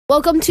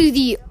Welcome to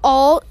the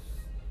All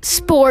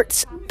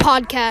Sports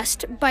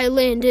Podcast by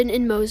Landon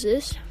and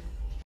Moses.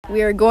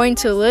 We are going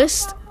to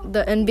list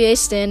the NBA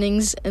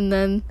standings and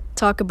then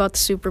talk about the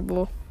Super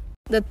Bowl.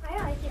 The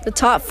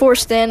top four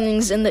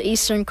standings in the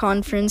Eastern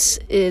Conference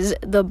is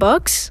the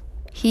Bucks,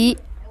 Heat,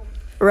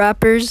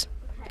 Raptors,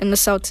 and the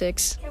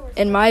Celtics.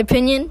 In my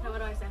opinion,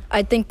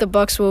 I think the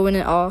Bucks will win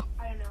it all.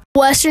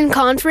 Western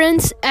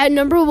Conference, at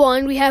number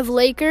 1, we have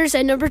Lakers.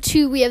 At number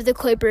 2, we have the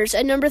Clippers.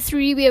 At number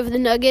 3, we have the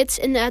Nuggets.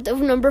 And at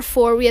number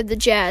 4, we have the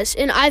Jazz.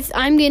 And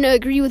I'm going to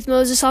agree with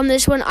Moses on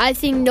this one. I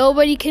think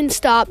nobody can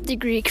stop the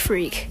Greek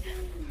Freak.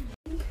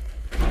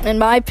 In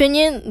my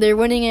opinion, they're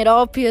winning it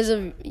all because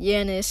of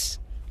Giannis.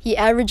 He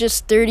averages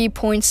 30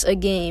 points a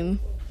game.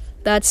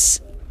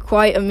 That's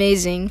quite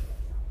amazing.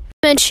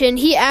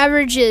 He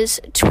averages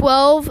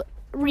 12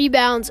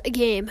 rebounds a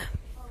game.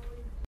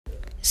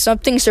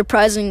 Something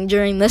surprising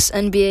during this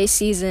NBA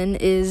season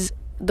is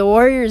the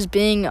Warriors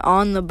being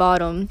on the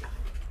bottom,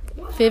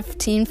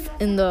 15th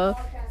in the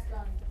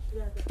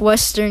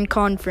Western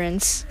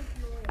Conference.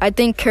 I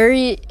think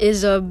Curry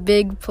is a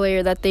big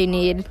player that they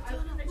need.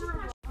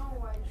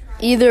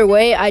 Either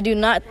way, I do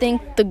not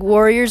think the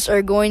Warriors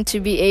are going to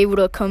be able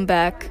to come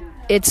back.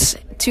 It's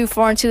too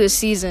far into the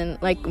season,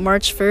 like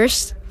March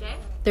 1st.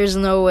 There's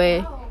no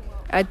way.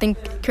 I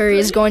think Curry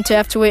is going to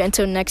have to wait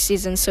until next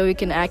season so he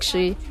can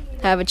actually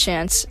have a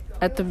chance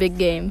at the big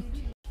game.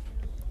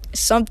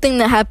 Something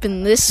that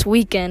happened this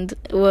weekend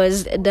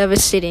was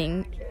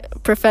devastating.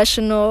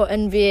 Professional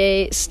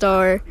NBA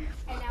star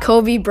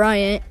Kobe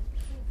Bryant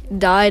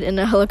died in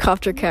a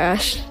helicopter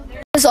crash.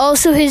 It was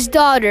also his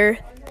daughter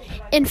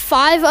and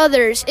 5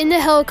 others in the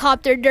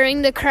helicopter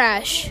during the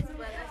crash.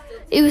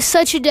 It was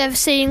such a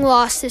devastating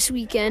loss this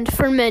weekend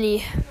for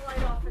many.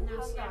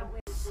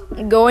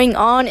 Going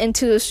on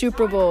into the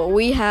Super Bowl,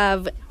 we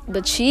have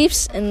the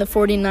Chiefs and the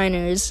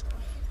 49ers.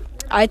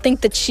 I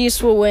think the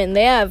Chiefs will win.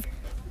 They have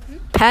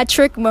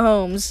Patrick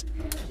Mahomes,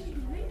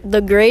 the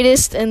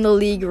greatest in the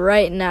league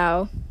right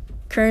now,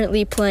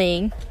 currently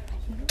playing.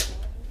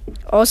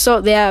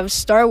 Also, they have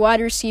star wide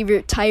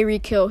receiver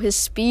Tyreek Hill. His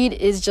speed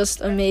is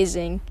just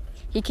amazing.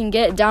 He can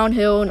get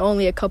downhill in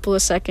only a couple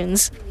of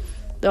seconds.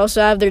 They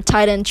also have their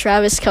tight end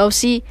Travis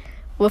Kelce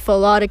with a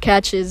lot of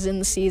catches in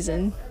the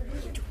season.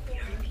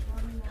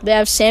 They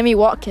have Sammy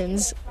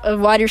Watkins, a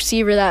wide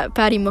receiver that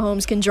Patty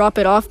Mahomes can drop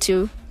it off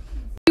to.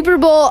 Super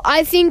Bowl,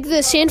 I think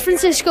the San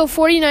Francisco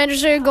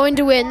 49ers are going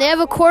to win. They have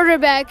a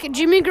quarterback,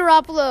 Jimmy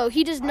Garoppolo.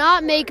 He does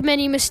not make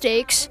many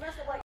mistakes.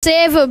 They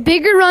have a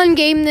bigger run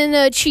game than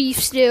the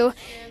Chiefs do.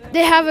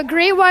 They have a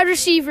great wide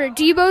receiver,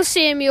 Deebo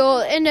Samuel,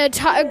 and a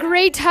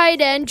great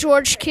tight end,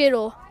 George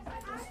Kittle.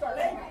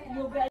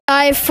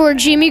 For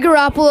Jimmy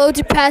Garoppolo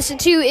to pass it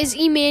to is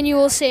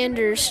Emmanuel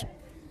Sanders.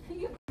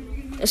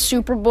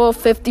 Super Bowl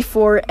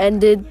 54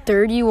 ended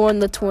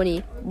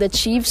 31-20. The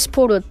Chiefs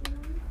pulled a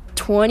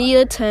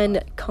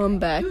 20-10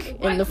 comeback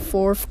in the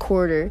fourth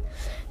quarter.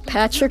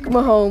 Patrick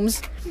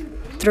Mahomes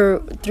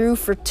threw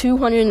for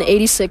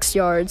 286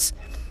 yards.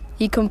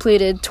 He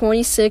completed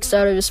 26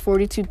 out of his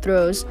 42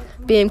 throws,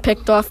 being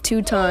picked off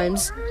 2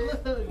 times.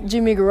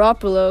 Jimmy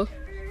Garoppolo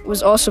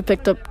was also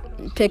picked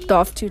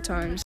off 2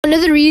 times. One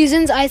of the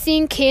reasons I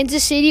think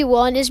Kansas City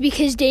won is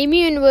because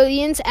Damian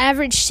Williams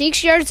averaged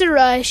 6 yards a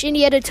rush, and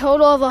he had a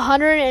total of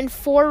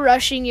 104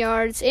 rushing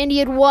yards, and he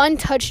had 1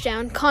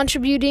 touchdown,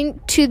 contributing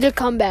to the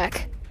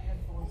comeback.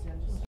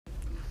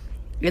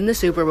 In the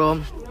Super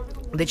Bowl,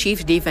 the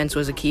Chiefs' defense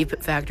was a key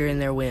factor in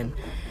their win,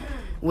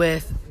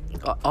 with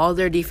all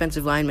their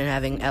defensive linemen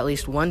having at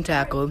least 1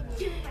 tackle,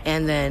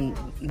 and then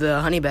the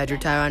Honey Badger,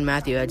 Tyrann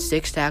Mathieu, had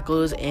 6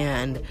 tackles,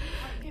 and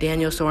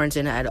Daniel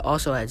Sorensen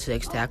had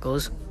 6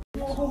 tackles.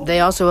 They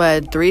also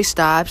had 3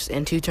 stops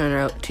and 2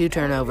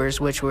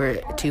 turnovers, which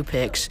were 2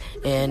 picks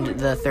in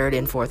the third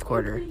and fourth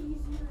quarter.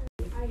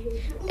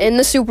 In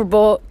the Super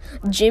Bowl,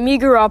 Jimmy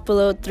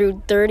Garoppolo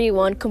threw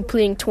 31,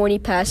 completing 20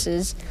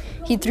 passes.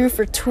 He threw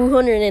for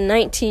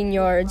 219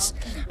 yards.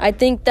 I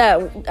think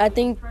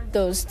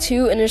those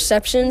 2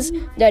 interceptions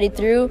that he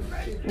threw,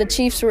 the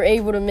Chiefs were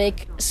able to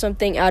make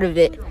something out of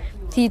it.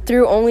 He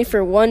threw only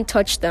for 1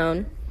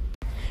 touchdown.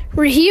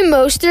 Raheem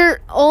Mostert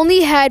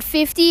only had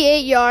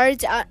 58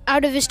 yards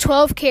out of his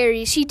 12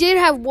 carries. He did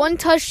have 1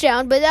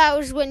 touchdown, but that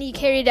was when he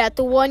carried at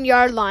the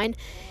 1-yard line.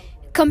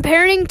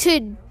 Comparing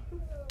to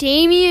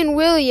Damian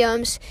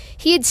Williams,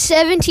 he had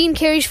 17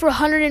 carries for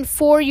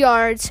 104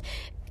 yards.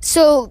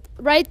 So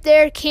right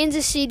there,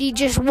 Kansas City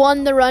just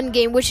won the run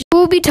game, which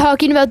we'll be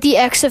talking about the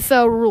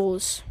XFL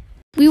rules.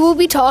 We will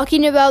be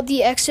talking about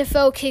the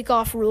XFL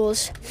kickoff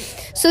rules.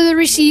 So the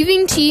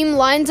receiving team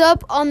lines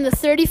up on the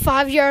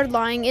 35-yard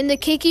line, and the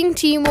kicking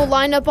team will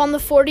line up on the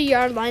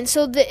 40-yard line.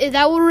 So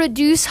that will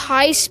reduce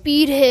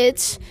high-speed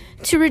hits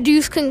to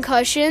reduce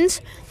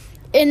concussions.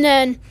 And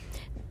then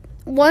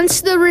once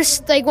the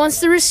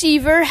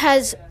receiver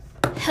has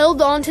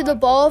held on to the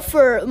ball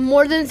for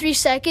more than 3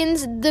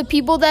 seconds, the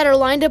people that are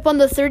lined up on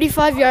the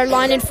 35-yard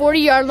line and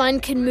 40-yard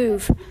line can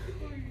move.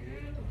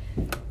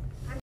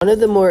 One of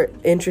the more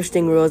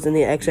interesting rules in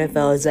the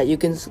XFL is that you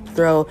can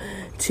throw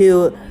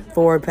to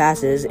forward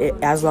passes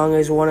as long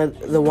as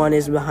one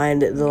is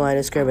behind the line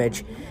of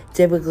scrimmage.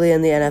 Typically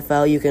in the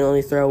NFL, you can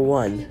only throw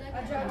one.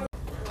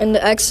 In the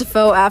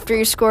XFL, after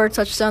you score a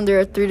touchdown, there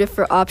are 3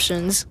 different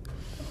options.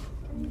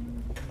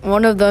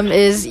 One of them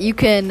is you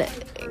can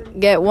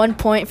get 1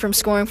 point from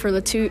scoring from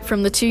the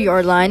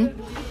 2-yard line.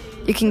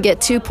 You can get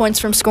 2 points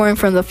from scoring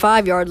from the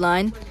 5-yard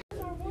line,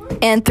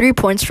 and 3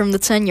 points from the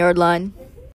 10-yard line.